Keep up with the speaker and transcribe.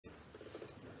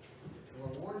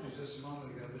just a moment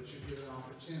ago that you get an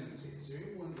opportunity. Is there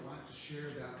anyone who'd like to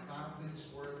share about 5 minutes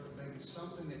worth of maybe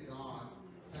something that God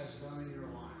has done in your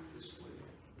life this week?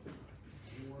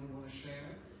 Anyone want to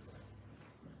share?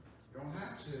 You don't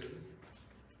have to,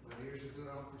 but here's a good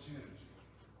opportunity.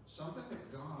 Something that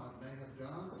God may have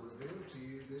done or revealed to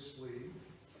you this week.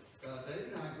 Dave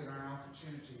and I get our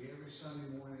opportunity every Sunday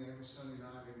morning, every Sunday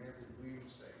night, and every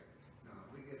Wednesday.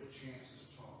 We get a chance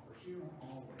to talk, but you don't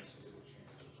always get a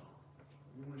chance to talk.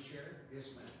 You want to share?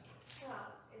 Yes, ma'am.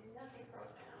 Well, it's nothing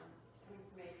profound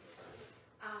information for me.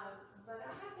 But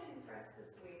I have been impressed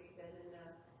this week that in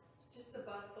just the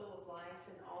bustle of life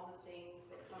and all the things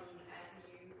that come at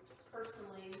you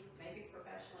personally, maybe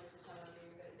professionally for some of you,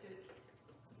 but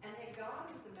and that God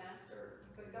is the master,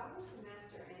 but God is the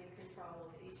master and in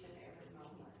control of each and every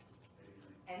moment.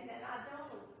 And that I don't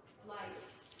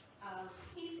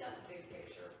he's got the big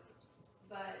picture,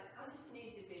 but I just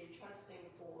need to be trusting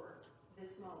for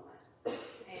this moment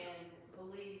and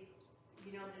believe,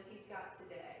 that he's got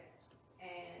today.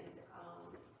 And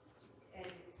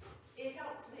it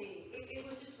helped me. It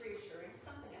was just reassuring,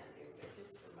 something I do, but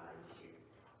just reminds you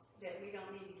that we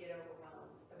don't need to get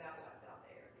overwhelmed about what's out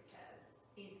there because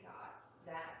he's got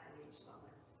that in each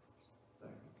moment.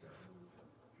 Thank you, Carol.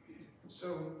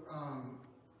 So,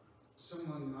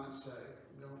 someone might say,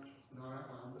 not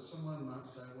out loud, but someone might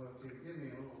say, well, if you give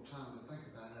me a little time to think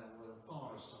about it, I would have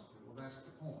thought of something. Well, that's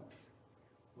the point.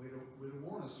 We don't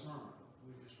want a sermon.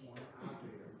 We just want an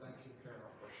idea. Thank you,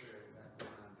 Carol, for sharing that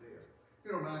idea.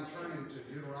 You don't mind turning to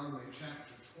Deuteronomy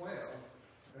chapter 12.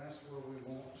 That's where we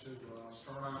want to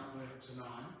start out with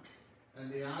tonight. And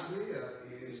the idea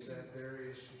is that there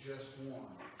is just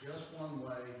one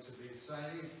way to be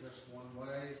saved, just one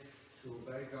way to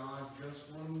obey God,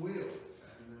 just one will.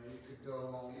 You could go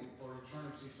on for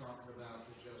eternity talking about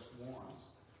the just ones.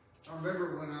 I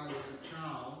remember when I was a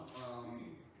child,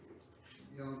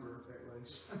 younger at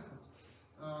least,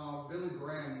 Billy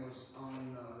Graham was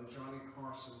on Johnny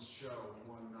Carson's show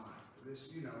one night.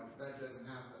 That doesn't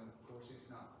happen. Of course, he's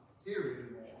not here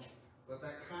anymore. But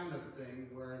that kind of thing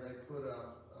where they put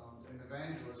an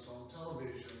evangelist on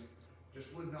television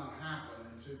just would not happen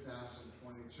in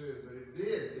 2022, but it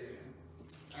did then.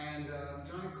 And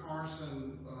Johnny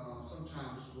Carson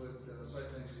sometimes would say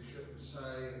things he shouldn't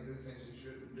say and do things he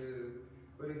shouldn't do.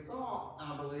 But he thought,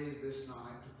 I believe, this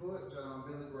night to put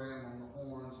Billy Graham on the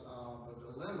horns of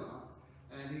a dilemma.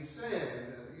 And he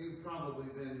said, you've probably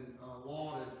been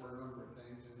lauded for a number of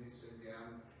things. And he said, yeah.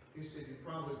 He said, you've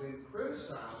probably been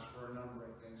criticized for a number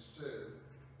of things too.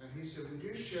 And he said, would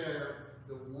you share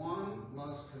the one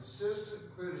most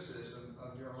consistent criticism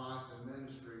of your life and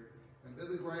ministry? And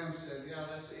Billy Graham said, yeah,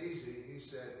 that's easy. He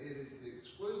said, it is the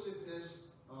exclusiveness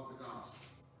of the gospel.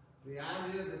 The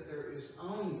idea that there is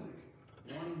only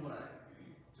one way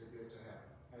to get to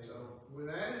heaven. So with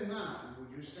that in mind,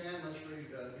 would you stand? Let's read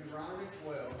Deuteronomy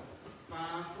 12,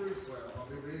 5 through 12. I'll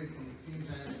be reading from the King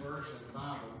James Version of the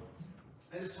Bible.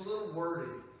 And it's a little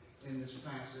wordy in this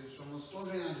passage, so I'm going to slow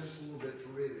down just a little bit to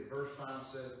read it. Verse 5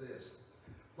 says this.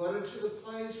 But unto the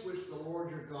place which the Lord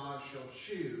your God shall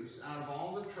choose out of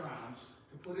all the tribes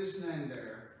to put his name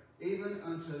there, even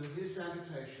unto his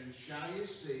habitation shall you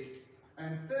seek,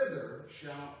 and thither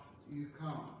shall you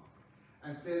come.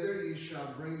 And thither you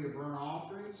shall bring your burnt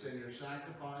offerings, and your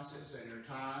sacrifices, and your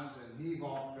tithes, and heave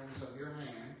offerings of your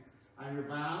hand, and your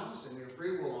vows, and your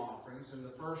freewill offerings, and the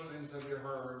firstlings of your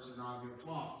herds, and of your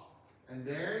flocks. And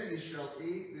there you shall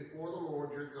eat before the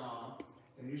Lord your God,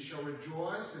 and you shall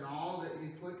rejoice in all that you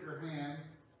put your hand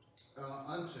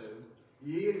unto,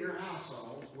 ye and your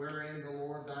households, wherein the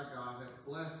Lord thy God hath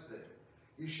blessed thee.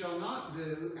 You shall not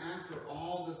do after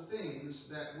all the things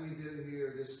that we do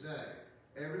here this day.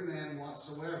 Every man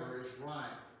whatsoever is right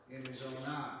in his own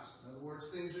eyes. In other words,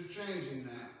 things are changing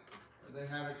now. They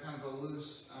had a kind of a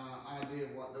loose idea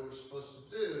of what they were supposed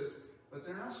to do, but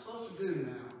they're not supposed to do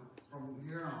now, from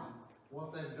here on,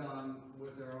 what they've done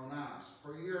with their own eyes.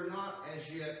 For you are not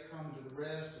as yet come to the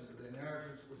rest and to the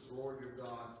inheritance which the Lord your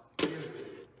God giveth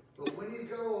you. But when you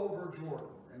go over Jordan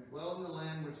and dwell in the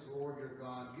land which the Lord your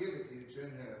God giveth you to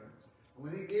inherit, and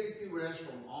when he giveth you rest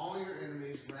from all your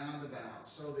enemies round about,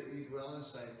 so that ye dwell in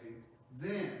safety,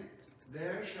 then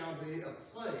there shall be a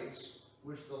place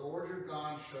which the Lord your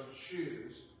God shall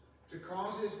choose to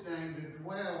cause his name to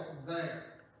dwell there.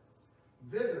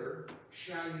 Thither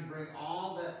shall you bring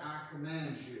all that I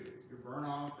command you, your burnt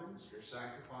offerings, your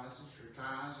sacrifices, your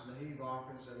tithes, and the heave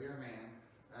offerings of your hand,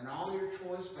 and all your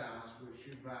choice vows which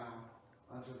you vow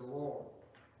unto the Lord.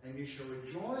 And you shall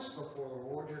rejoice before the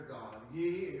Lord your God,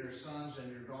 ye and your sons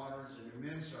and your daughters and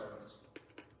your men servants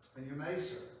and your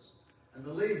maidservants, and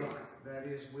the Levite that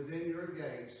is within your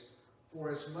gates, For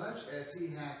as much as he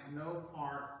hath no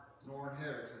part nor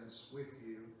inheritance with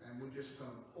you, and we're just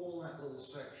going to pull that little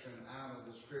section out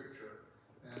of the scripture,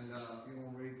 and if you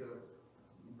want to read the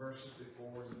verses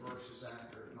before and the verses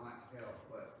after, it might help,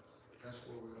 but that's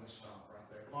where we're going to stop right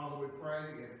there. Father, we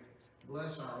pray and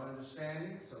bless our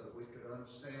understanding so that we could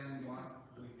understand what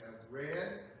we have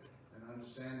read and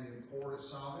understand the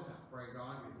importance of it. I pray,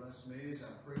 God, you bless me as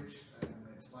I preach and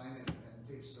explain it and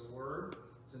teach the word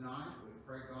tonight. We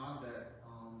pray, God, that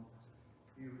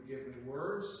you would give me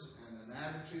words and an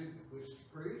attitude with which to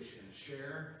preach and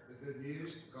share the good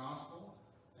news, the gospel,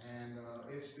 and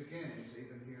its beginnings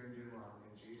even here in Deuteronomy.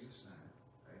 In Jesus' name,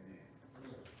 amen.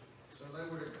 So they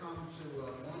were to come to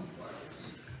one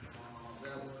place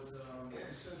that was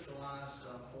a centralized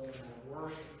form of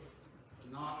worship.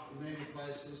 Not many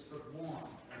places, but one.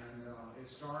 And it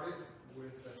started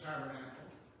with the tabernacle,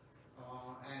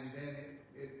 and then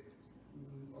it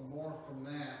morphed from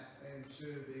that into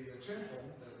the temple,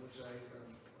 that was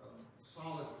a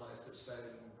solid place that stayed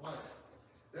in one place.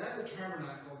 They had the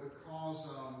tabernacle because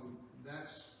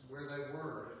that's where they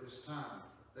were at this time.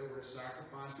 They were to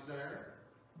sacrifice there.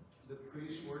 The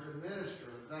priests were to minister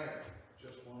there,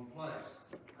 just one place.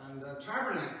 And the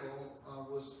tabernacle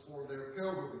was for their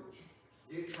pilgrimage.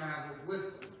 It traveled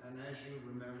with them, and as you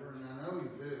remember, and I know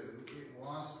you do, it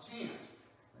was a tent.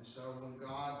 And so when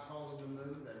God told them to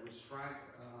move, they would strike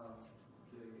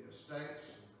the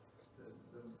stakes,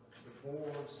 the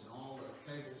boards, and all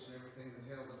the cables and everything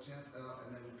that held the tent up,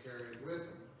 and they would carry it with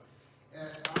them.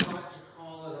 And I like to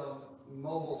call it a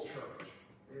mobile church.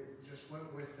 It just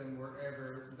went with them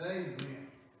wherever they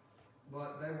went.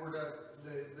 But they were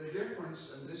the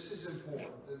difference, and this is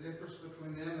important, the difference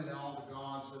between them and all the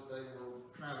gods that they were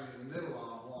traveling in the middle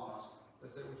of was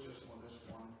that there was just this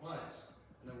one place.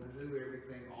 And they would do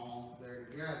everything all there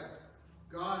together.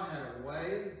 God had a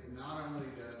way, not only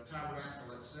the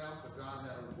tabernacle itself, but God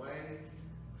had a way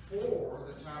for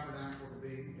the tabernacle to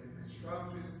be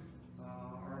constructed.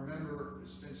 I remember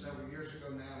it's been several years ago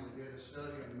now, we did a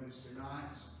study on Wednesday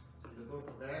nights in the book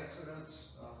of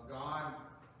Exodus. God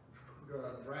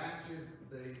drafted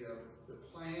the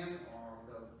plan or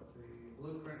the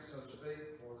blueprint, so to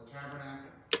speak, for the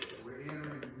tabernacle. They were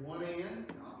entering one end,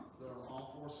 not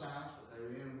all four sides, but they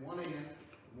were in one end,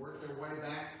 and worked their way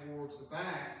back towards the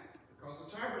back, because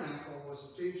the tabernacle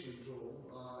was a teaching tool.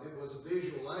 It was a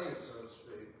visual aid, so to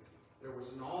speak. There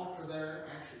was an altar there,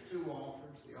 actually two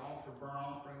altars, the altar of burnt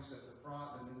offerings at the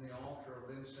front, and then the altar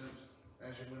of incense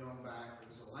as you went on back. There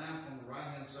was a lamp on the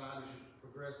right-hand side as you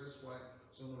progress this way.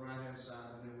 It's on the right-hand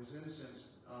side, and there was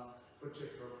incense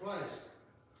particular place.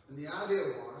 And the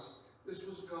idea was, this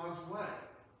was God's way.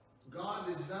 God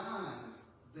designed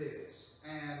this,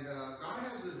 and God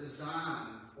has a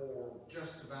design for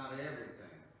just about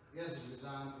everything. He has a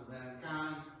design for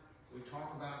mankind. We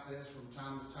talk about this from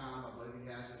time to time. I believe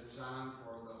he has a design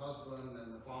for the husband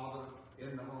and the father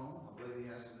in the home. I believe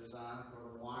he has a design for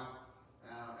the wife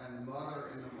and the mother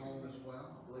in the home as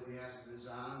well. I believe he has a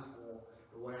design for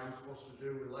the way I'm supposed to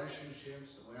do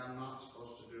relationships, the way I'm not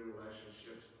supposed to do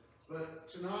relationships. But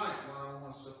tonight, what I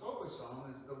want us to focus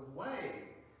on is the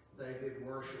way they did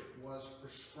worship was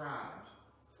prescribed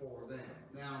for them.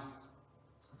 Now,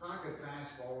 if I could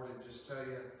fast forward and just tell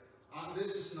you,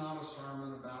 this is not a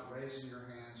sermon about raising your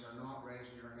hands or not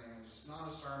raising your hands. It's not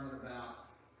a sermon about,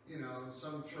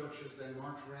 some churches, they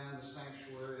march around the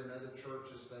sanctuary, and other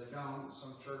churches, they don't.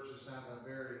 Some churches have a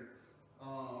very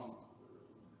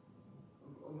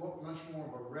much more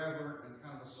of a reverent and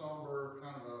kind of a sober,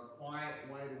 kind of a quiet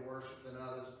way to worship than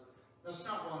others. That's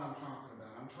not what I'm talking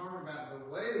about. I'm talking about the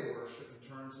way to worship in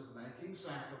terms of making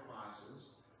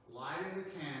sacrifices, lighting the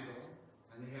candle,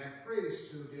 and they had priests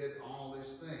who did all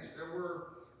these things. There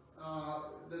were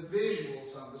the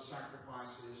visuals of the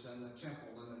sacrifices and the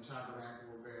temple and the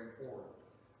tabernacle were very important.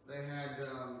 They had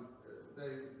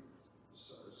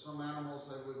some animals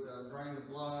that would drain the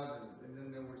blood, and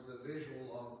then there was the visual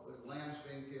of lambs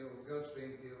being killed, goats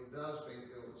being killed, doves being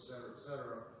killed, etc.,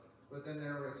 etc. But then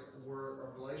there were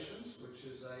oblations, which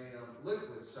is a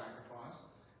liquid sacrifice.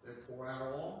 They pour out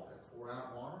oil, they pour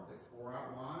out water, they pour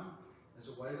out wine. It's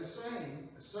a way to say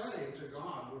to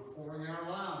God, we're pouring our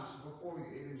lives before you.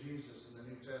 Even Jesus in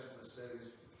the New Testament said,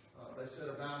 they said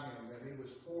about him that he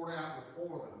was poured out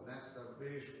before them. That's the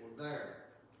visual there.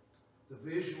 The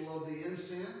visual of the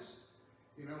incense,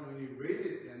 when you read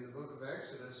it in the book of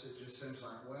Exodus, it just seems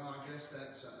like, well, I guess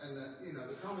that's,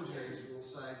 the commentaries will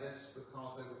say that's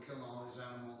because they were killing all these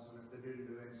animals, and if they didn't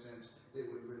do incense, it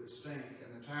would really stink in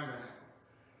the tabernacle.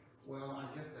 Well,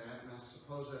 I get that, and I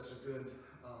suppose that's a good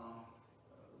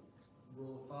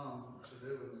rule of thumb to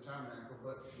do in the tabernacle,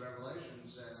 but Revelation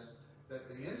says that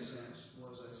the incense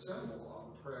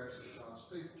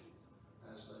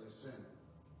as they ascended.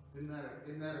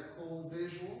 Isn't that a cool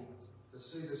visual to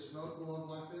see the smoke go up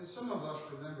like this? Some of us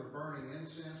remember burning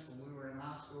incense when we were in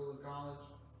high school and college.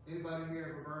 Anybody here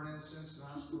ever burn incense in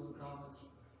high school and college?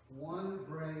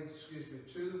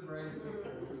 Two brave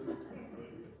people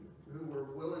who were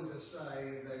willing to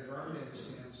say they burned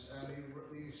incense, and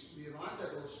you light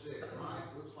that little stick, right?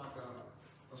 It looks like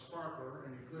a sparkler,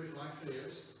 and you put it like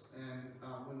this, and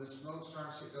when the smoke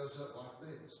starts, it goes up like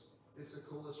this. It's the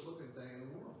coolest looking thing in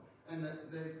the world. And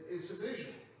it's a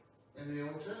visual. In the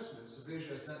Old Testament, it's a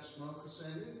visual. As that smoke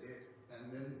ascended,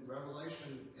 and then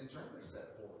Revelation interprets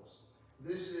that for us.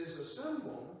 This is a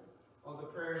symbol of the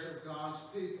prayers of God's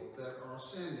people that are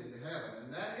ascending to heaven.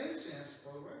 And that incense,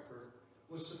 for the record,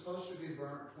 was supposed to be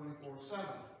burnt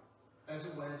 24/7 as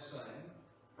a way of saying,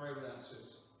 pray without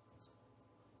ceasing.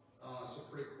 It's a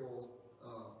pretty cool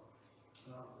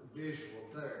visual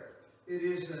there.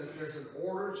 There's an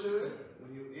order to it.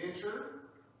 When you enter,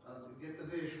 get the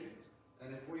visual.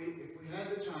 And if we had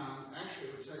the time, actually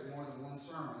it would take more than one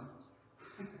sermon.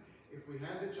 If we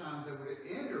had the time, they would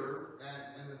enter,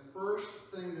 and the first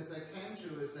thing that they came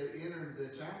to as they entered the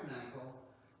tabernacle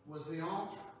was the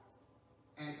altar.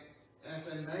 And as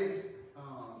they made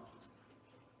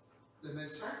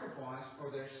sacrifice for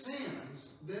their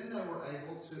sins, then they were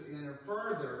able to enter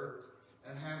further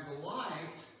and have the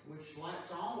light, which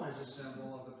light's always a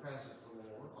symbol of the presence of the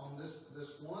Lord, on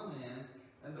this one hand,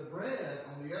 and the bread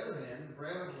on the other hand, the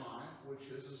bread of life, which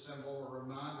is a symbol, a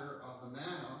reminder of the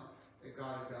manna that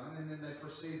God had done. And then they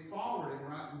proceed forward, and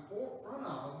right in front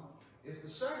of them is the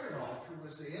second altar,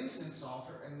 was the incense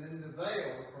altar, and then the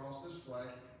veil across this way,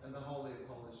 and the Holy of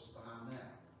Holies behind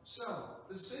that. So,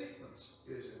 the sequence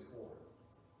is important.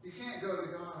 You can't go to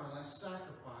God unless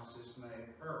sacrifice is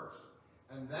made first.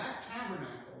 And that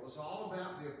tabernacle was all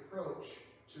about the approach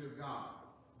to God,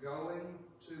 going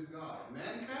to God.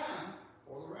 Mankind,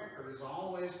 for the record, has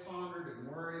always pondered and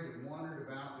worried and wondered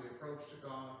about the approach to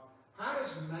God. How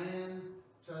does man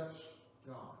touch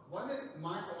God? Wasn't it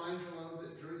Michelangelo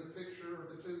that drew the picture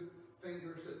of the two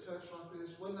fingers that touch like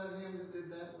this? Wasn't that him that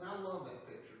did that? And I love that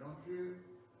picture, don't you?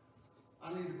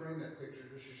 I need to bring that picture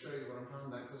just to show you what I'm talking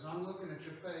about, because I'm looking at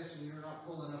your face and you're not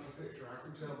pulling up a picture. I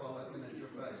can tell by looking at your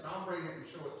face. I'll bring it and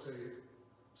show it to you,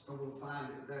 and we'll find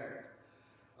it there.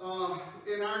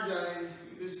 In our day,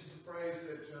 this is a phrase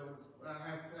that I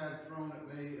have had thrown at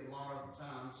me a lot of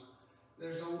times.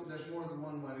 There's more than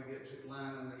one way to get to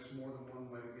Atlanta, and there's more than one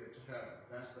way to get to heaven.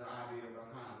 That's the idea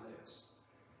behind this.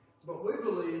 But we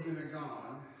believe in a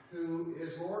God who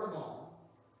is Lord of all,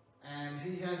 and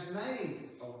He has made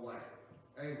a way,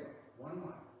 one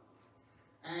way.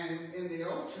 And in the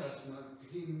Old Testament,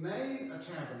 He made a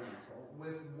tabernacle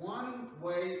with one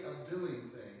way of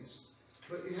doing things,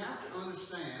 but you have to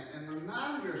understand and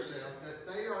remind yourself that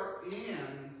they are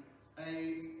in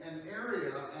an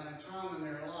area and a time in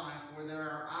their life where there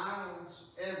are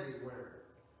idols everywhere.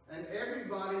 And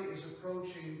everybody is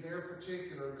approaching their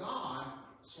particular God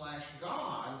 /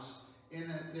 gods in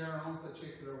their own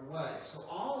particular way. So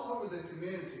all over the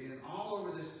community and all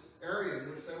over this area in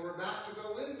which they were about to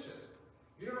go into.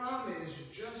 Deuteronomy is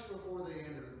just before they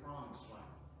enter the promised land.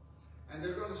 And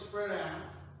they're going to spread out.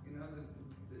 You know,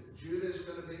 Judah is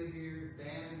going to be here.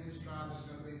 Dan and his tribe is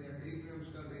going to be there. Ephraim is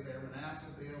going to be there. Manasseh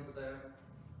will be over there.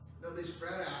 They'll be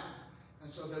spread out.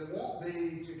 And so they won't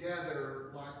be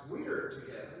together like we are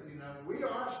together. You know, we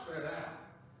are spread out.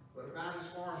 But about as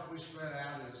far as we spread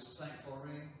out is St.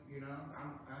 Florine. You know,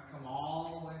 I come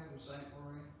all the way from St.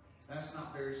 Florine. That's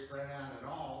not very spread out at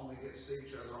all. We get to see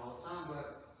each other all the time.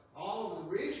 But all of the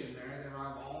region there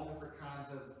are all different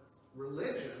kinds of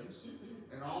religions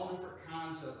and all different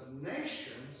kinds of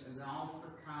nations and all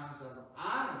different kinds of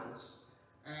idols.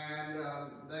 And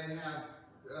they have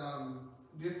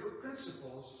different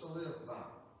principles to live by.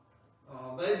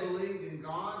 They believed in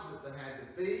gods that they had to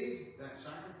feed. That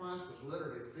sacrifice was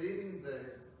literally feeding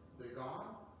the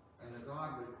god. And the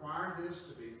god required this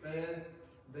to be fed.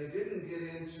 They didn't get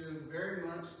into very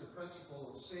much the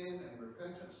principle of sin and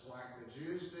repentance like the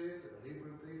Jews did, or the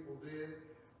Hebrew people did.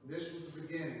 This was the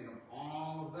beginning of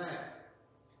all of that.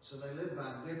 So they lived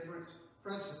by different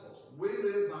principles. We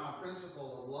live by a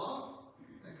principle of love.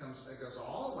 It goes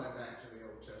all the way back to the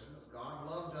Old Testament. God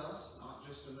loved us, not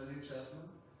just in the New Testament,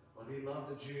 but He loved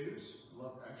the Jews. He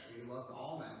loved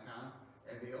all mankind.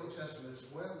 And the Old Testament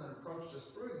as well, and approached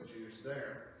us through the Jews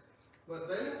there. But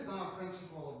they lived by a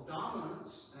principle of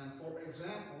dominance, and for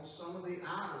example, some of the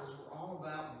idols were all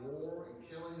about war and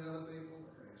killing other people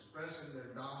and expressing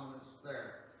their dominance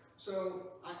there.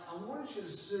 So I want you to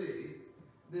see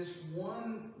this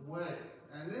one way.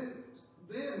 And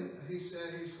then He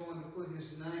said He's going to put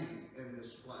His name in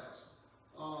this place.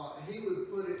 he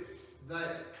would put it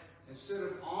there. Instead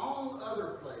of all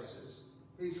other places,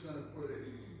 he's going to put it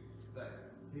there.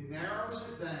 He narrows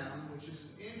it down, which is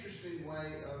an interesting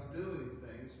way of doing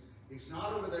things. He's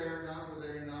not over there, not over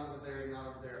there, not over there, not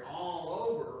over there, all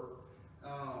over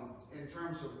in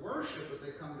terms of worship, but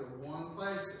they come to one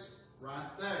place,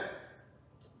 right there.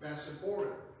 That's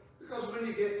important. Because when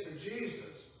you get to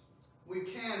Jesus, we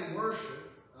can worship,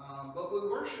 but we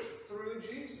worship through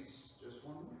Jesus. Just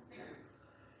one more.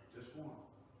 Just one.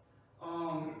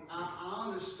 I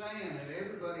understand that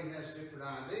everybody has different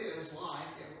ideas, like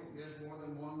there's more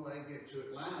than one way to get to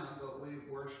Atlanta, but we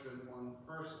worship in one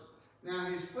person. Now,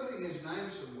 he's putting his name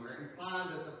somewhere, implying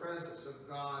that the presence of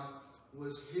God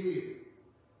was here,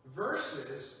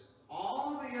 versus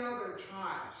all the other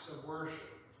types of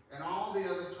worship and all the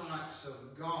other types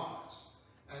of gods.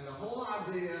 And the whole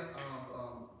idea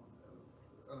of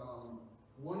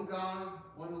one God,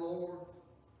 one Lord,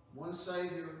 one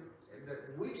Savior,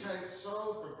 that we take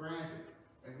so for granted.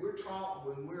 And we're taught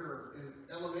when we're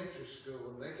in elementary school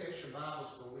and vacation Bible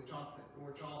school,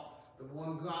 we're taught the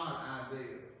one God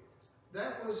idea.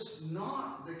 That was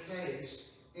not the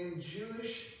case in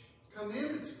Jewish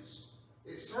communities.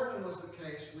 It certainly was the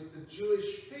case with the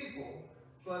Jewish people,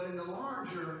 but in the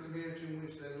larger community in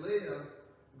which they lived,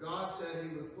 God said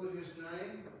he would put his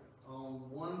name on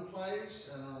one place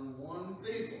and on one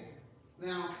people.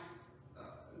 Now,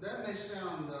 that may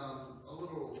sound a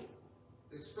little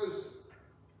exclusive,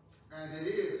 and it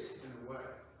is in a way.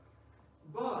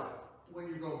 But when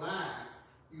you go back,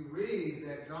 you read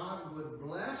that God would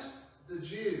bless the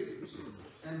Jews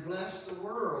and bless the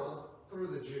world through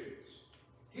the Jews.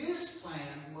 His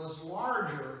plan was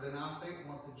larger than I think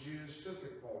what the Jews took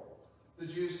it for. The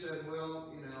Jews said, well,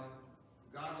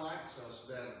 God likes us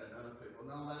better than other people.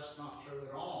 No, that's not true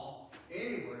at all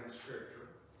anywhere in Scripture.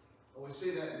 Well, we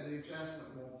see that in the New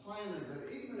Testament more plainly, but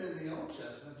even in the Old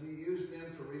Testament, he used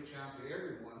them to reach out to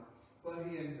everyone. But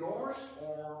he endorsed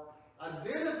or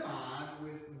identified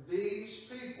with these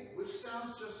people, which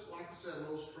sounds just, like I said, a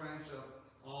little strange to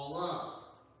all us.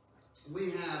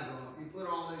 We have, you put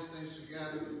all these things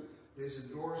together, his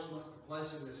endorsement,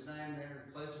 placing his name there,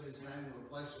 placing his name in a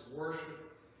place of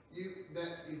worship. You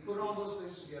put all those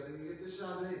things together, you get this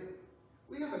idea.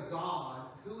 We have a God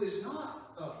who is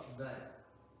not up there.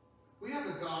 We have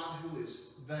a God who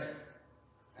is there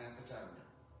at the tabernacle.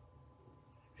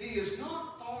 He is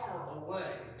not far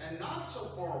away, and not so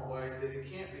far away that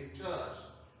he can't be touched.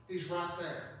 He's right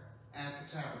there at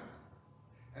the tabernacle.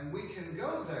 And we can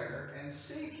go there and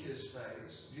seek his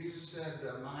face. Jesus said,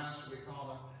 my house will be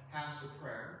called a house of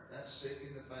prayer. That's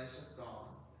seeking the face of God.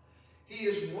 He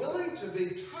is willing to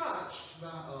be touched by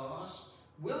us,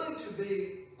 willing to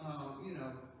be,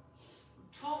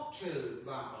 talked to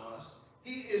by us.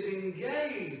 He is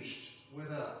engaged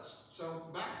with us. So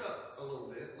back up a little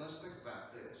bit. Let's think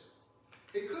about this.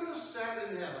 He could have sat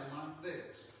in heaven like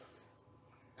this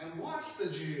and watched the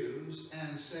Jews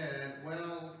and said,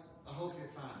 well, I hope you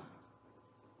find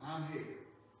it. I'm here,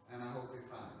 and I hope you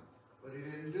find it. But he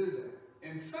didn't do that.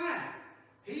 In fact,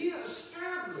 he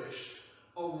established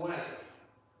a way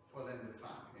for them to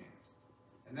find him.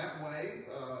 And that way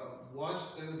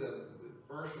was through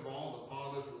first of all, the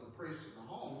fathers were the priests in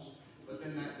the homes, but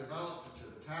then that developed into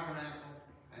the tabernacle.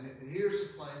 And here's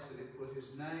a place that he put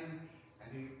his name,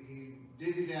 and he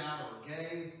divvied out or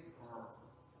gave or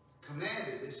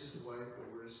commanded, this is the way that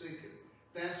we're to seek it.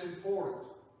 That's important.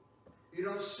 You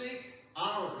don't seek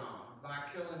our God by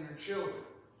killing your children.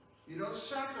 You don't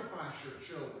sacrifice your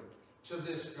children to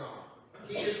this God.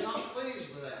 He is not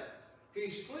pleased with that.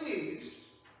 He's pleased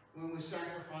when we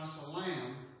sacrifice a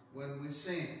lamb when we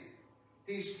sin.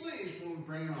 He's pleased when we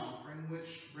bring an offering,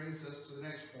 which brings us to the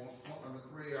next point, point number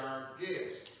 3, our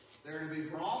gifts. They're to be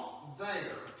brought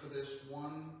there to this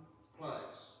one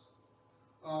place.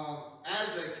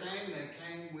 As they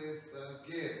came with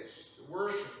gifts to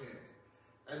worship him.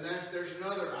 And there's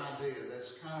another idea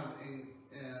that's kind of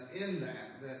in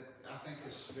that I think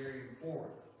is very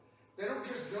important. They don't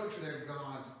just go to their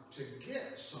God to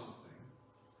get something.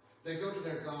 They go to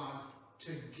their God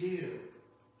to give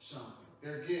something.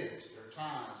 Their gifts, their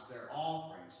tithes, their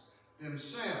offerings,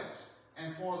 themselves.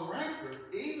 And for the record,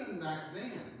 even back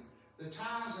then, the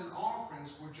tithes and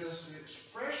offerings were just an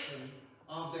expression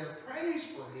of their praise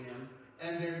for him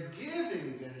and their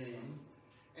giving to him.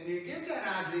 And you get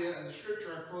that idea in the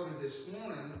scripture I quoted this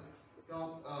morning.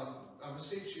 I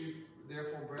beseech you,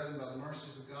 therefore, brethren, by the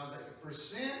mercies of God, that you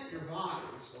present your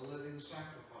bodies a living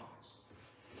sacrifice.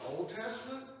 In the Old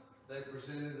Testament, they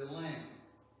presented the lamb.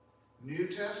 New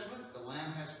Testament, the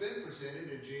lamb has been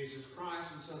presented in Jesus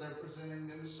Christ, and so they're presenting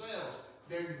themselves.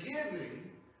 They're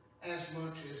giving as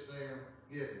much as they're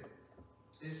given.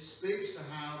 It speaks to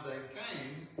how they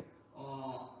came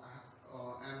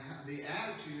and the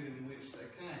attitude in which they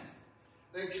came.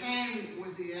 They came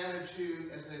with the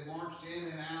attitude as they marched in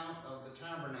and out of the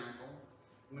tabernacle.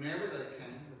 Whenever they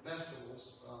came, the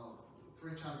festivals,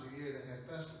 3 times a year they had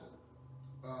festival.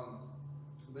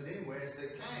 But anyway, as they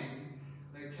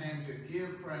came to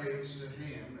give praise to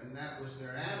Him, and that was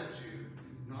their attitude,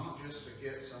 not just to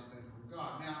get something from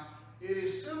God. Now, it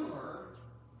is similar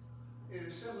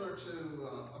to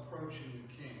approaching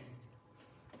the king.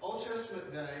 Old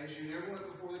Testament days, you never went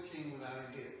before the king without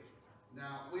a gift.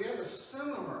 Now, we have a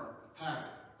similar habit.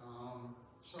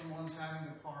 Someone's having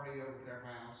a party over their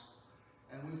house,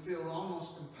 and we feel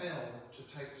almost compelled to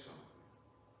take some.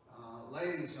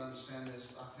 Ladies understand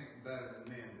this, I think, better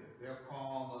than men do. They'll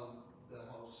call the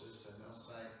hostess and they'll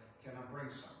say, "Can I bring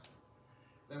something?"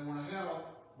 They want to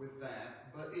help with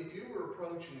that. But if you were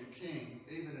approaching a king,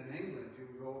 even in England, if you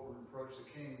would go over and approach the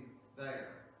king there,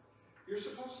 you're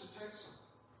supposed to take something.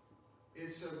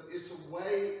 It's a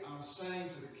way of saying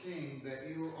to the king that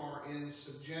you are in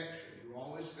subjection. You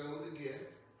always go with a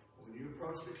gift. When you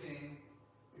approach the king,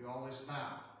 you always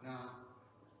bow. Now,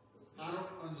 I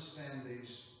don't understand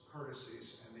these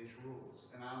courtesies and these rules,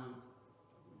 and I'm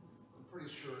pretty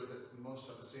sure that most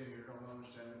of us in here don't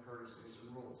understand the courtesies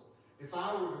and rules. If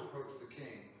I were to approach the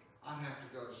king, I'd have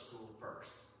to go to school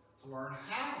first to learn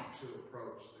how to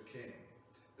approach the king.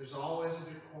 There's always a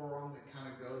decorum that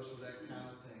kind of goes with that kind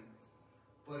of thing,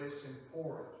 but it's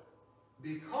important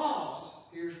because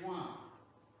here's why.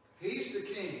 He's the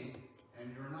king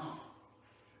and you're not.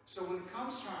 So when it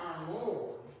comes to our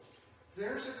Lord,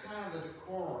 there's a kind of a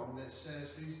decorum that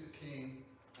says He's the king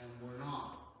and we're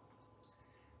not.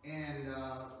 And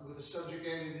with a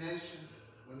subjugated nation,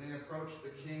 when they approached the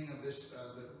king of this,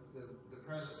 the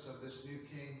presence of this new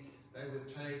king, they would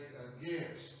take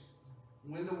gifts.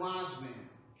 When the wise men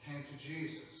came to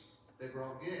Jesus, they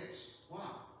brought gifts. Why?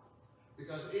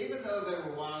 Because even though they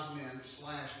were wise men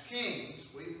 / kings,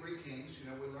 we 3 kings,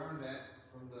 we learned that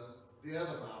from the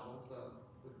other Bible,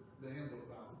 the hymn book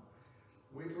Bible.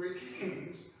 We 3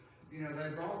 kings, they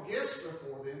brought gifts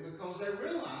before them because they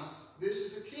realized this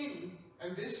is a king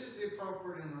and this is the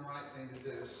appropriate and the right thing to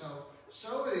do.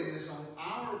 So it is on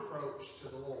our approach to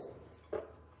the Lord.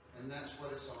 And that's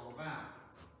what it's all about.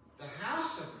 The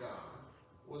house of God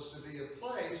was to be a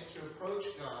place to approach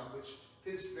God, which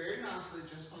fits very nicely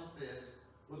just like this,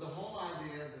 with the whole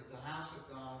idea that the house of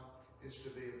God is to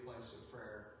be a place of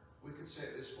prayer. We could say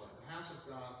it this way. The house of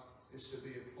God is to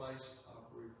be a place of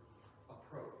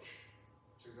approach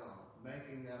to God,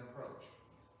 making that approach.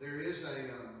 There is a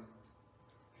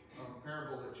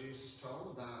parable that Jesus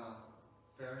told about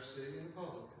a Pharisee and a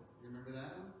publican. You remember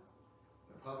that one?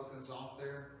 The publican's off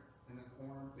there in the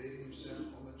corner, beating himself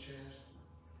on the chest.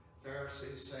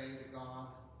 Pharisee saying to God,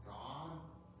 "God,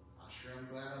 I sure am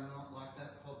glad I'm not like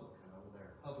that publican over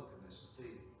there." Publican is a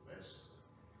thief, basically.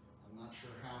 I'm not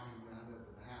sure how he wound up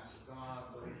in the house of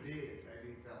God, but he did.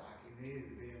 Maybe he felt like he needed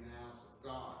to be in the house of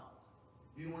God.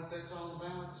 You know what that's all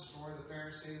about? The story of the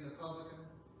Pharisee and the publican?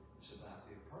 It's about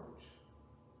the approach.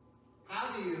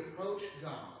 How do you approach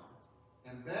God?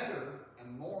 And better,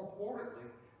 and more importantly,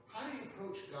 how do you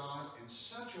approach God in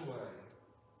such a way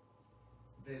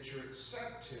that you're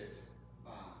accepted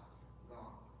by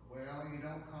God? Well, you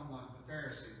don't come like the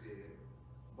Pharisee did,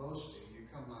 boasting. You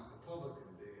come like the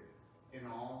publican did, in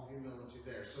all humility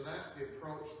there. So that's the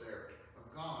approach there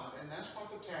of God, and that's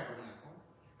what the tabernacle,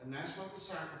 and that's what the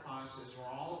sacrifices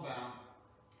are all about.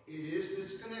 It is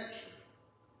this connection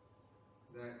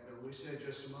that we said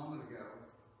just a moment ago,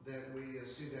 that we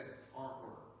see that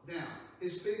artwork. Now,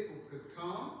 His people could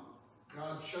come.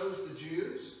 God chose the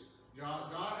Jews.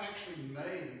 God actually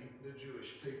made the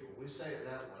Jewish people. We say it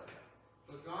that way.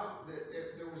 But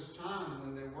there was a time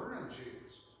when there were no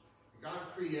Jews. God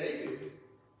created,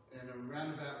 in a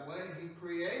roundabout way, He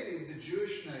created the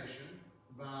Jewish nation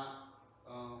by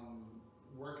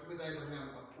working with Abraham,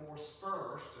 of course,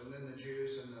 first, and then the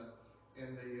Jews in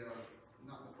the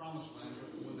not the Promised Land,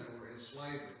 but when they were in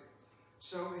slavery.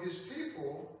 So His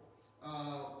people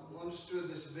understood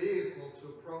this vehicle to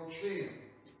approach Him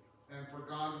and for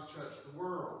God to touch the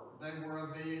world. They were a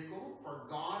vehicle for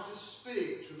God to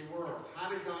speak to the world. How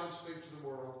did God speak to the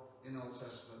world in Old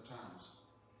Testament times?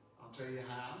 I'll tell you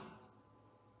how.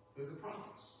 Through the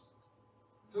prophets.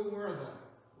 Who were they?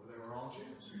 Well, they were all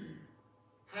Jews.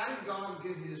 How did God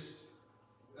get His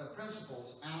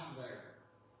principles out there?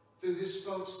 Through His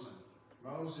spokesman.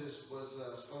 Moses was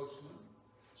a spokesman.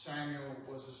 Samuel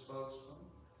was a spokesman.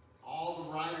 All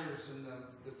the writers and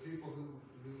the people who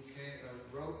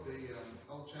wrote the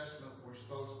Old Testament were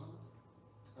spokesmen.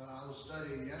 I was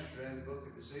studying yesterday in the book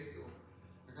of Ezekiel,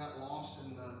 I got lost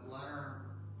in the latter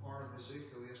part of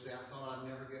Ezekiel yesterday. I thought I'd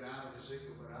never get out of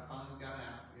Ezekiel, but I finally got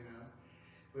out, you know.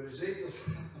 But Ezekiel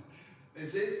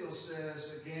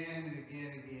says again and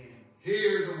again and again,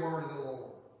 hear the word of the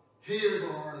Lord. Hear the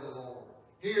word of the Lord.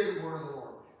 Hear the word of the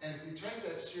Lord. And if you take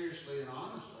that seriously and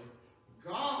honestly,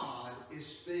 God is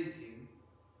speaking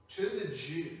to the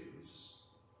Jews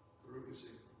through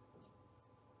Ezekiel.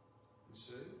 You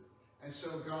see? And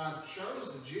so God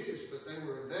chose the Jews, but they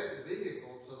were a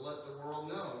vehicle to let the world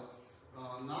know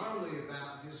not only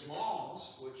about his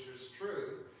laws, which is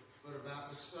true, but about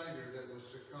the Savior that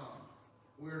was to come.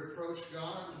 We're to approach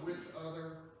God with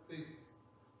other people.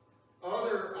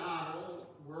 Other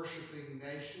idol-worshiping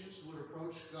nations would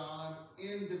approach God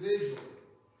individually.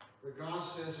 But God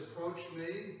says, approach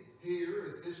me here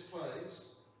at this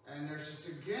place, and there's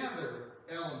a together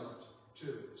element to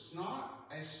it. It's not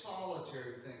a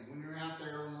solitary thing. When you're out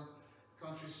there on the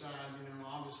countryside, you know,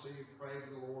 obviously you pray to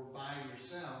the Lord by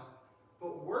yourself.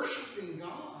 But worshiping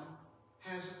God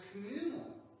has a communal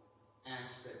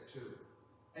aspect to it,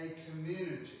 a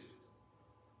community.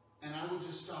 And I would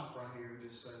just stop right here and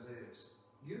just say this.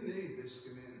 You need this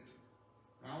community.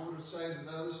 And I would say to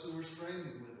those who are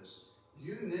streaming with us,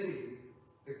 you need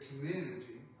the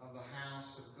community of the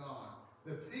house of God.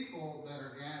 The people that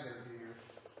are gathered here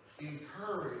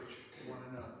encourage one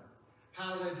another.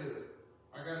 How do they do it?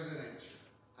 I got a good answer.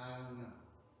 I don't know.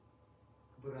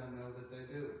 But I know that they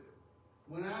do it.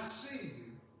 When I see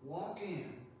you walk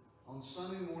in on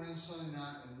Sunday morning, Sunday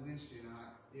night, and Wednesday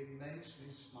night, it makes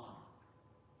me smile.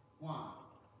 Why?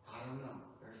 I don't know.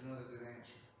 There's another good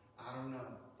answer. I don't know.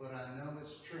 But I know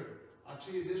it's true. I'll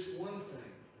tell you this one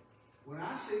thing. When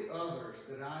I see others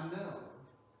that I know,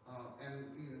 and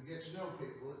get to know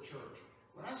people at church,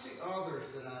 when I see others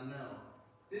that I know,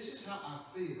 this is how I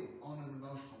feel on an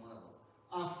emotional level.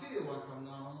 I feel like I'm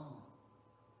not alone.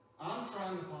 I'm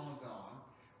trying to follow God,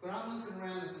 but I'm looking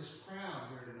around at this crowd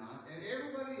here tonight, and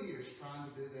everybody here is trying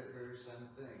to do that very same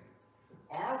thing.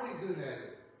 Are we good at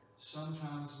it?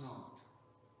 Sometimes not.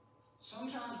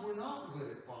 Sometimes we're not good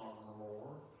at following the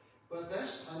Lord, but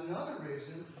that's another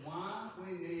reason why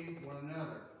we need one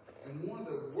another. And one of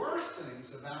the worst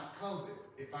things about COVID,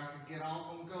 if I could get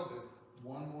off on COVID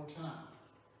one more time,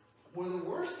 one of the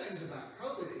worst things about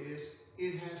COVID is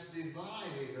it has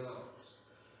divided us.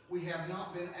 We have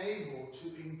not been able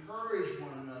to encourage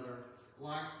one another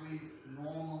like we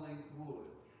normally would.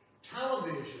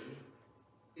 Television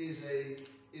is a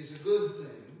good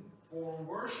thing for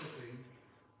worshiping,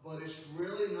 but it's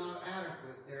really not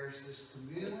adequate. There's this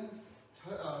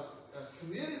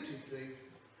community thing,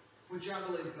 which I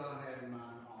believe God had in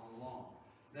mind all along.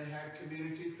 They had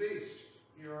community feast,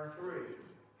 year or three,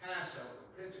 Passover,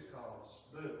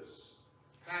 Pentecost, booths.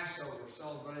 Passover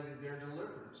celebrated their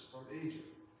deliverance from Egypt.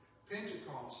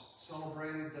 Pentecost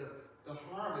celebrated the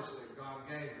harvest that God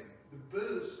gave them. The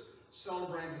booths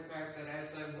celebrated the fact that as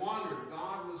they wandered,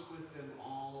 God was with them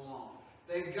all along.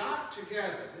 They got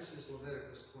together. This is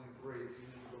Leviticus 23, if you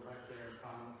need to go back there and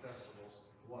find the festivals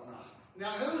and whatnot.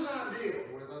 Now, whose idea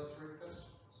were those three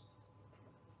festivals?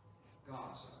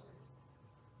 God's idea.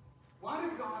 Why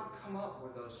did God come up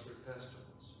with those three festivals?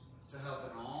 To help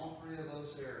in all three of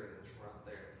those areas right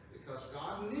there. Because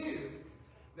God knew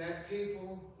that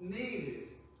people needed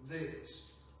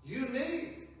this. You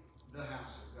need the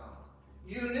house of God.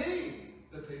 You need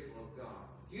the people of God.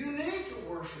 You need to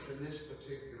worship in this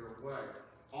particular way.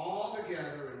 All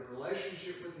together in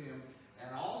relationship with Him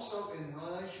and also in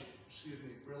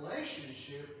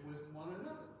relationship with one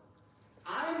another.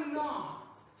 I'm not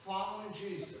following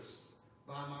Jesus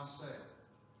by myself.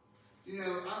 You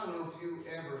know, I don't know if you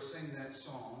ever sing that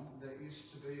song that used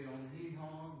to be on Hee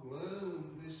Haw,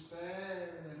 gloom, despair,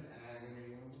 and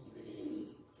agony.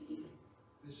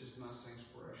 This is my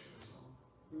Singspiration song.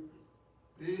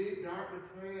 Deep, dark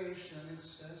depression,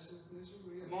 excessive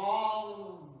misery. I'm all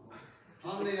alone.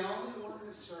 I'm the only one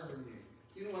that's serving you.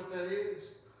 You know what that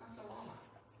is? That's a lie.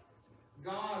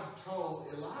 God told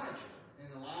Elijah in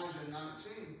Elijah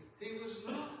 19, he was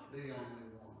not the only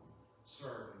one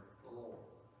serving the Lord.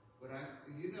 But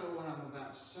you know what I'm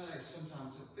about to say,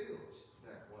 sometimes it feels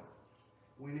that way.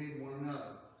 We need one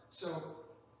another. So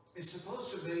it's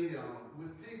supposed to be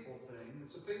with people thing.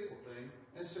 It's a people thing.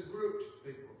 It's a grouped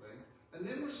people thing. And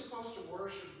then we're supposed to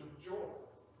worship with joy.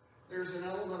 There's an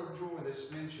element of joy that's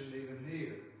mentioned even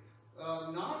here.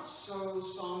 Not so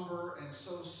somber and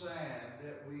so sad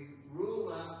that we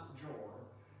rule out joy,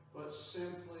 but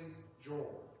simply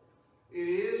joy. It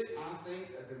is, I think,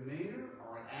 a demeanor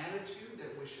or an attitude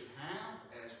that we should have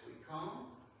as we come.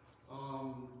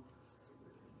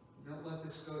 Don't let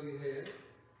this go to your head.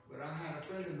 But I had a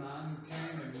friend of mine who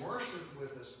came and worshiped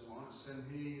with us once, psalmist, and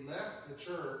he left the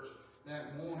church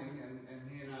that morning, and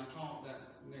he and I talked that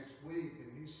next week,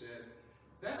 and he said,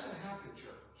 that's a happy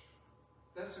church.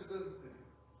 That's a good thing,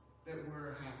 that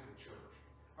we're a happy church.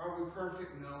 Are we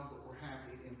perfect? No, but we're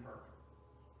happy imperfect.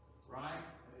 Right?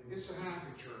 It's a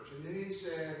happy church. And then he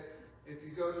said, if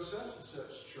you go to such and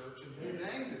such church, and he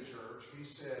named the church, he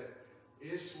said,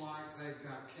 it's like they've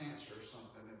got cancer or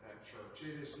something at that church.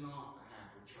 It is not a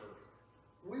happy church.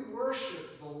 We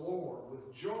worship the Lord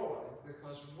with joy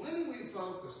because when we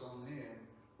focus on Him,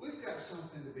 we've got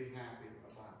something to be happy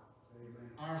about.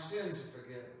 Amen. Our sins are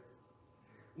forgiven.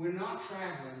 We're not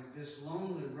traveling this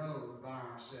lonely road by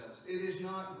ourselves. It is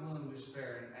not gloom,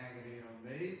 despair, and agony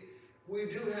on me. We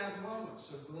do have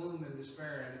moments of gloom and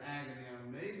despair and agony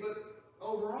on me, but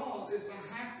overall, it's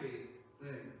a happy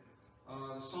thing.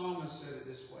 The psalmist said it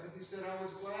this way. He said, I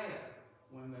was glad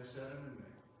when they said unto me,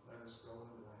 let us go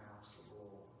into the house of the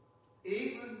Lord.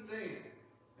 Even then,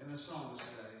 in the psalmist's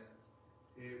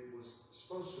day, it was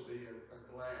supposed to be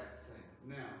a glad thing.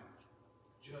 Now,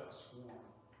 just one.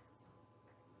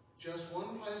 Just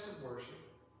one place of worship,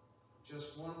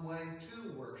 just one way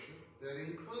to worship that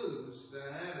includes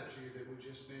that attitude that we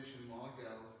just mentioned a while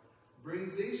ago.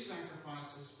 Bring these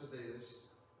sacrifices for this,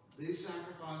 these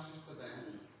sacrifices for that.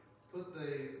 Put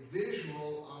the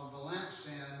visual of the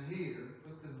lampstand here.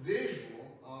 Put the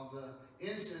visual of the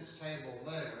incense table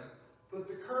there. Put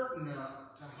the curtain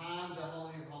up to hide the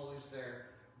Holy of Holies there.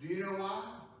 Do you know why?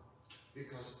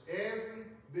 Because every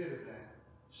bit of that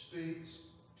speaks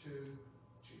to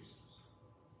Jesus.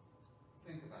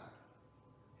 Think about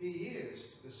it. He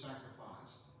is the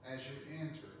sacrifice as you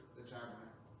enter the tabernacle,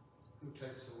 who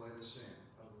takes away the sin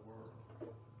of the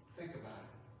world. Think about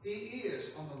it. He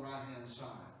is on the right-hand side,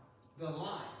 the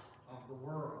light of the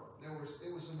world.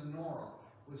 It was a menorah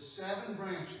with 7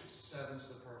 branches. 7's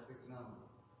the perfect number.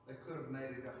 They could have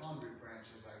made it 100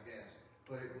 branches, I guess,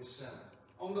 but it was 7.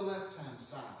 On the left-hand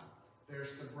side,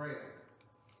 there's the bread.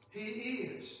 He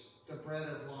is the bread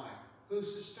of life, who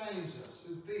sustains us,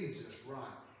 who feeds us right.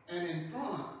 And in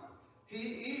front, He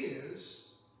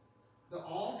is the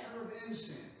altar of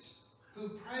incense, who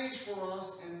prays for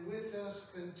us and with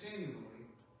us continually.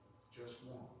 Just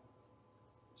one.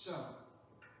 So,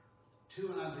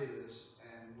 2 ideas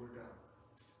and we're done.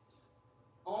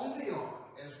 On the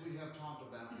ark, as we have talked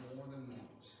about more than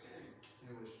once,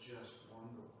 there was just one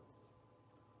door.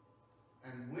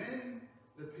 And when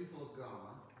the people of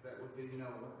God, that would be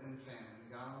Noah and family,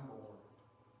 got on board,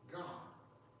 God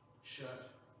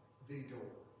shut the door.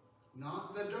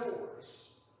 Not the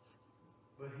doors,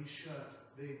 but He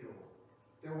shut the door.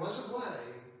 There was a way,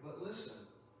 but listen,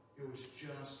 it was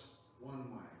just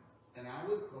one way. And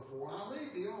before I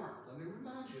leave the ark, let me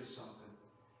remind you of something.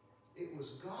 It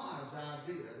was God's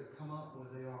idea to come up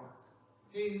with the ark.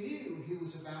 He knew He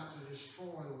was about to destroy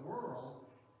the world,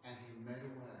 and He made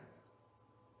a way.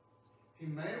 He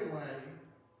made a way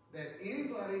that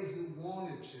anybody who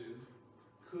wanted to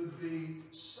could be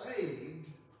saved,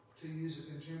 to use a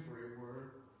contemporary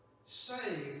word,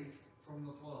 saved from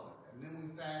the flood. And then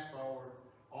we fast forward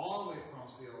all the way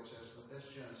across the Old Testament. That's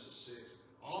Genesis 6.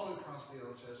 All the way across the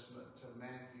Old Testament to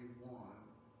Matthew 1.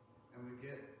 And we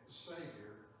get the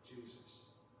Savior, Jesus.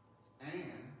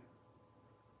 And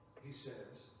He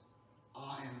says,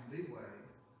 I am the way,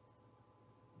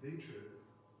 the truth,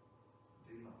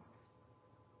 the life.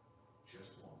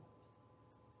 Just one.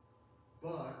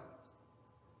 But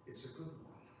it's a good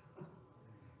one.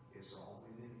 It's all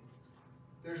we need.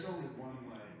 There's only one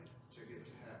way to get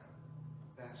to heaven.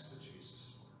 That's the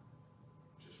Jesus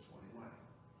way. Just one way.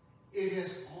 It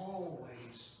has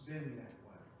always been that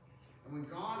way. And when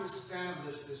God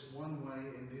established this one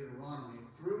way in Deuteronomy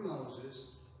through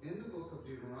Moses, in the book of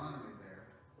Deuteronomy there,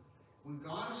 when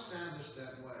God established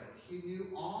that way, He knew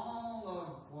all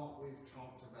of what we've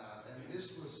talked about. And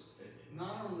this was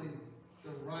not only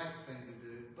the right thing to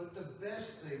do, but the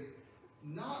best thing,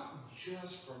 not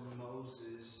just for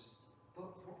Moses, but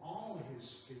for all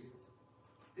His people.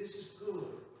 This is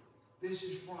good. This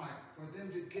is right for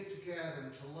them to get together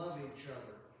and to love each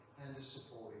other and to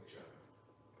support each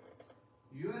other.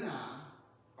 You and I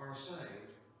are saved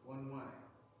one way.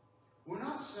 We're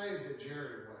not saved the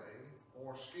Jerry way,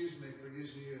 or excuse me for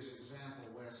using you as an example,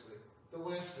 Wesley, the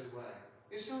Wesley way.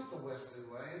 It's not the Wesley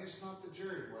way, and it's not the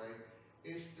Jerry way.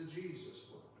 It's the Jesus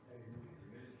way.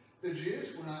 The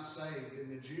Jews were not saved in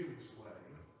the Jews way.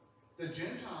 The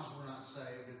Gentiles were not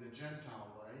saved in the Gentile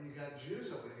way. You got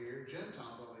Jews over here,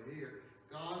 Gentiles over here.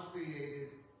 God created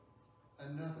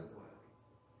another way.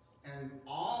 And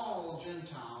all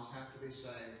Gentiles have to be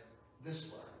saved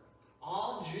this way.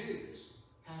 All Jews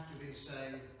have to be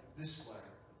saved this way.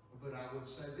 But I would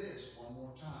say this one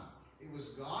more time. It was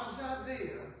God's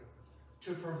idea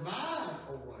to provide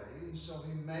a way, and so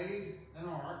he made an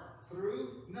ark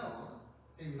through Noah.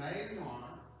 He made an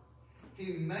ark.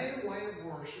 He made a way of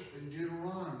worship in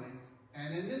Deuteronomy,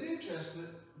 and in the New Testament,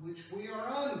 which we are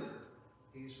under,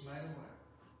 he's made a way.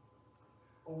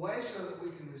 A way so that we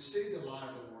can receive the light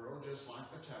of the world, just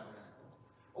like the tabernacle.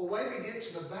 A way to get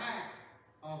to the back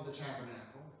of the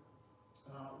tabernacle,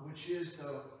 which is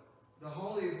the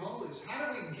Holy of Holies.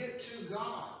 How do we get to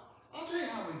God? I'll tell you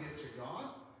how we get to God.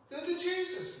 Through the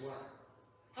Jesus way.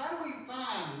 How do we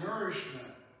find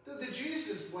nourishment? Through the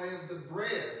Jesus way of the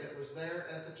bread that was there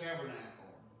at the tabernacle.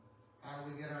 How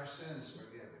do we get our sins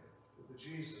forgiven? Through the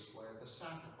Jesus way of the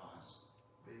sacrifice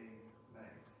being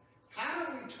made. How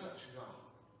do we touch God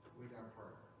with our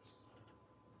prayers?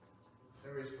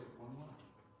 There is but one way.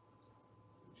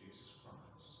 Through Jesus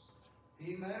Christ.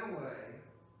 He made a way,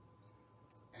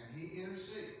 and he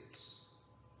intercedes.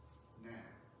 Now,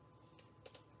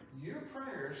 your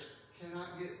prayers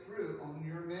cannot get through on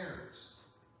your merits.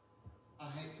 I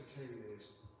hate to tell you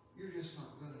this. You're just not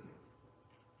good enough.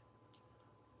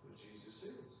 But Jesus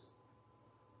is.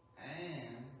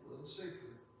 And, little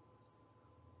secret,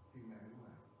 he made a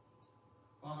way.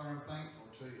 Father, I'm thankful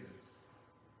to you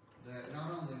that not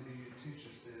only do you teach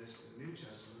us this in the New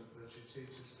Testament, but you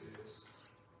teach us this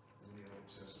in the Old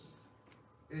Testament.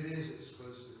 It is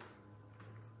exclusive.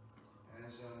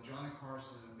 As Johnny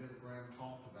Carson and Billy Graham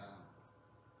talked about,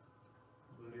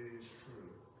 but it is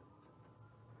true.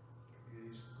 It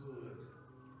is good.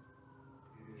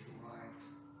 It is right.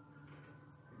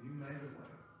 And you made a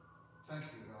way.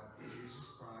 Thank you, God, for Jesus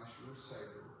Christ, your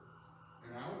Savior,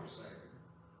 and our Savior,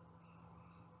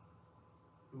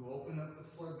 who opened up the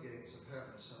floodgates of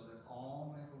heaven so that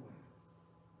all may go in.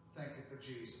 Thank you for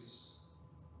Jesus.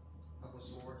 Help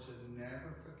us, Lord, to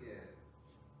never forget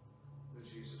the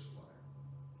Jesus